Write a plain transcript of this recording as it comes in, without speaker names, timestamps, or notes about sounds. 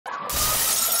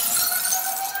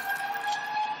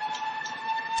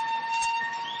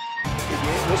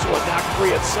this one knocked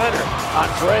free at center.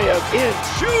 Andreev in,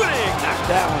 shooting, knocked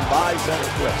down by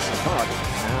Zetterquist. Puck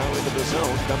now into the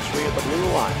zone, comes free at the blue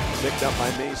line. Picked up by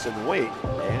Mason Waite,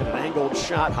 and an angled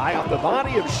shot high off the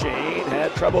body of Shane.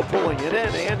 Had trouble pulling it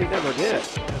in, and he never did.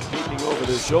 Peeking over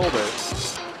the shoulder.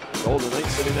 Golden Knights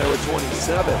sitting there with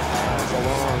 27. That's a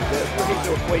long bit. We need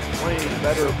to equate playing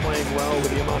better, playing well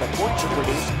with the amount of points you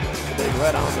produce. The Big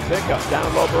Red on the pickup. Down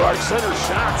low, Berard center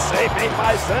shot. Save made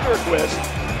by Zetterquist.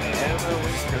 And the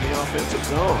winger in the offensive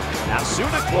zone. Now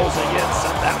Suna closing in.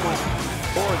 Sent that one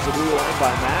towards the blue line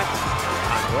by Mack.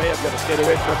 Andreev going to skate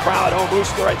away from the crowd. Oh, moves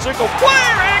to the right circle.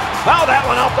 Firing! Foul that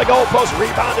one off the goalpost.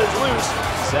 Rebound is loose.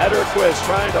 Zetterquist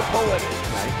trying to pull it in.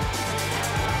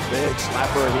 Big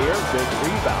slapper here, big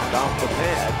rebound off the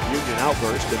pad. Union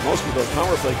outburst, and most of those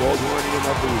power play goals weren't even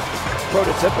of the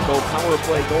prototypical power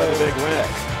play goal of the Big Red.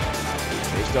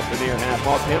 Faced up the near half,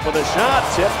 off him with a shot,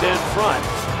 tipped in front.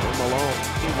 And Malone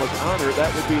team was honored.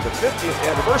 That would be the 50th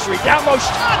anniversary. Down low,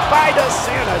 shot by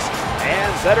DeSantis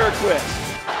and Zetterquist.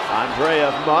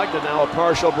 Andreev mugged, and now a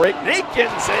partial break.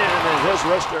 Nakin's in, and his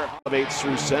wrister elevates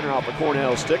through center off the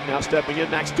Cornell stick. Now stepping in,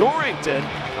 Max Dorrington.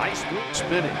 Nice move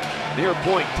spinning. Near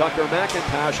point, Tucker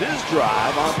McIntosh, his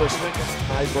drive off the stick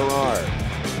by Berard.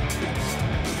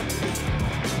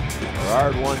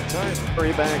 Berard one time,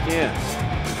 hurry back in.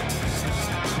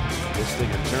 Twisting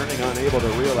and turning, unable to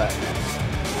reel that.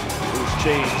 Loose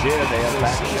change in. They had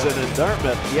last season in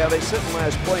Dartmouth. Yeah, they sit in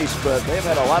last place, but they've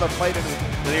had a lot of fight in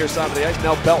the near side of the ice.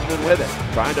 Now Belton with it.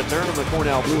 Trying to turn on the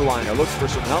Cornell blue liner. Looks for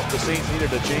some help. The Saints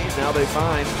needed a change. Now they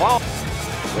find Paul.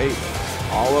 Wait.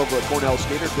 All over a Cornell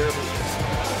skater.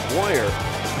 Moyer,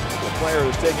 the player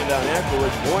who's taken down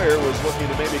afterwards. Moyer was looking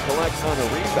to maybe collect on a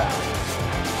rebound.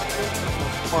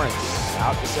 Lawrence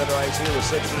out to center ice here with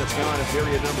 6 minutes gone in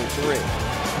period number 3.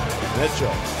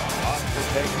 Mitchell off to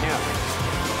take Kemp.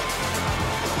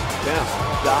 Kemp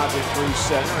dodging through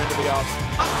center into the off.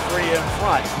 3 in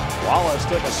front. Wallace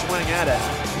took a swing at it.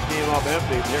 He came up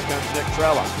empty. Here comes Nick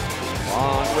Trella.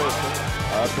 Long wrist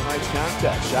of tonight's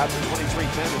contest. Shot for 23-10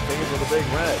 in favor of the Big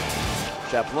Red.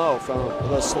 Chapleau from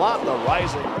the slot, the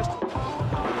rising wrist.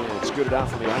 And scooted out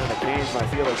from behind the cage by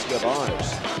Felix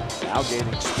Gavars. Now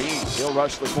gaining speed. He'll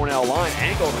rush the Cornell line.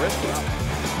 Angled wrist up.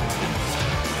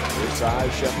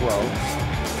 Inside Chapleau.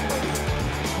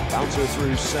 Bouncer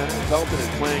through center. Pelton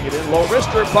and playing it in. Low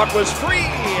wrister. Puck was free.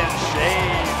 And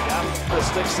Shane got the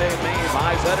stick save made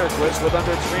by Zetterquist with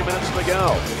under 3 minutes to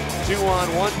go.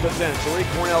 2-on-1 potentially.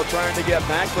 Cornell trying to get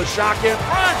back. The shock in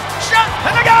front. Shot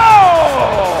and a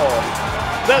goal!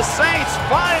 The Saints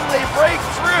finally break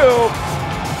through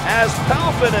as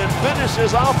Palpinen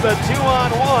finishes off the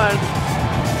 2-on-1.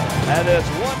 And it's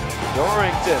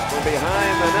Dorrington from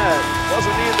behind the net.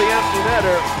 Doesn't need the empty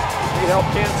netter. He helped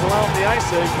cancel out the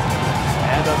icing.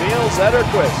 And Emil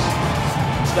Zetterquist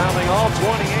stopping all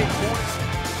 28 points.